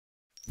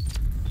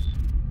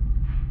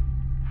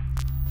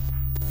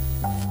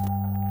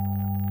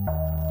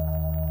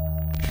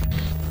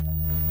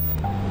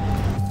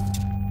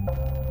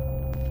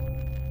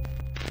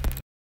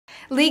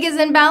League is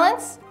in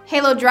balance,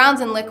 Halo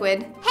drowns in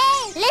Liquid.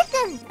 Hey,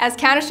 listen! As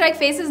CounterStrike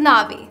faces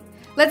Na'Vi.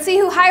 Let's see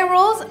who high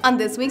rolls on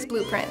this week's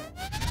Blueprint.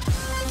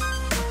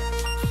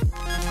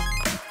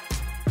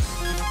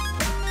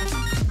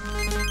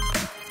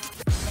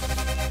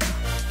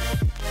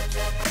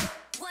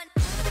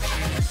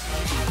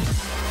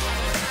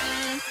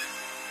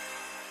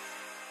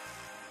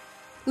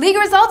 League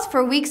results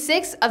for Week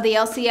 6 of the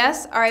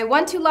LCS are a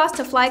 1-2 loss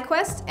to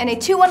FlyQuest and a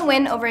 2-1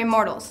 win over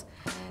Immortals.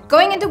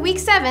 Going into Week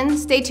 7,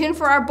 stay tuned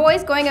for our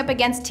boys going up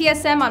against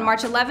TSM on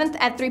March 11th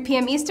at 3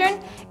 p.m. Eastern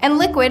and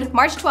Liquid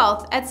March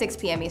 12th at 6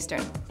 p.m.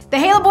 Eastern. The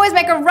Halo boys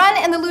make a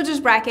run in the losers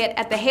bracket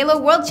at the Halo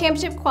World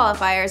Championship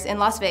qualifiers in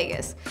Las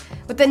Vegas,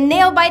 with a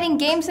nail-biting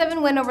Game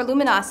 7 win over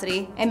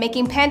Luminosity and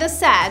making Pandas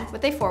sad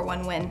with a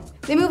 4-1 win.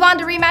 They move on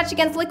to rematch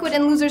against Liquid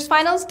in losers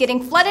finals,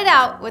 getting flooded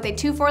out with a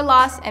 2-4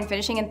 loss and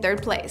finishing in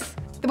 3rd place.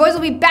 The boys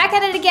will be back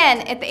at it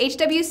again at the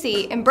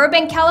HWC in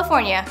Burbank,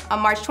 California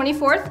on March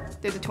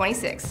 24th through the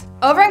 26th.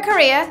 Over in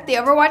Korea, the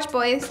Overwatch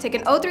boys take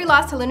an 0-3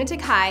 loss to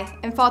Lunatic High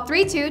and fall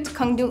 3-2 to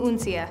Gyeongdu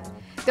Unsia.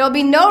 There will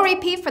be no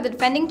repeat for the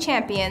defending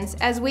champions,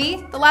 as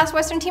we, the last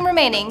Western team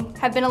remaining,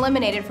 have been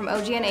eliminated from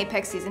OG and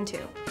Apex Season 2.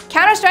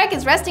 CounterStrike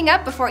is resting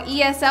up before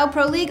ESL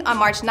Pro League on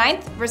March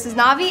 9th versus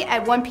Na'Vi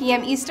at 1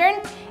 p.m. Eastern,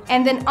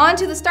 and then on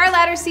to the Star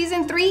Ladder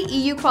Season 3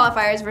 EU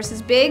qualifiers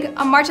versus Big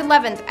on March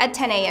 11th at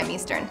 10 a.m.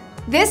 Eastern.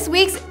 This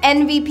week's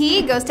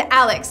MVP goes to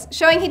Alex,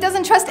 showing he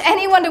doesn't trust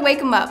anyone to wake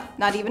him up,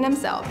 not even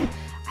himself.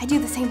 I do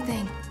the same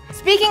thing.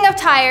 Speaking of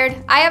tired,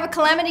 I have a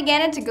Calamity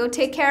Ganon to go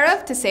take care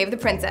of to save the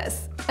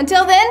princess.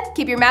 Until then,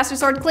 keep your Master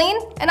Sword clean,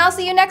 and I'll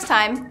see you next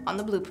time on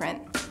The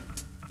Blueprint.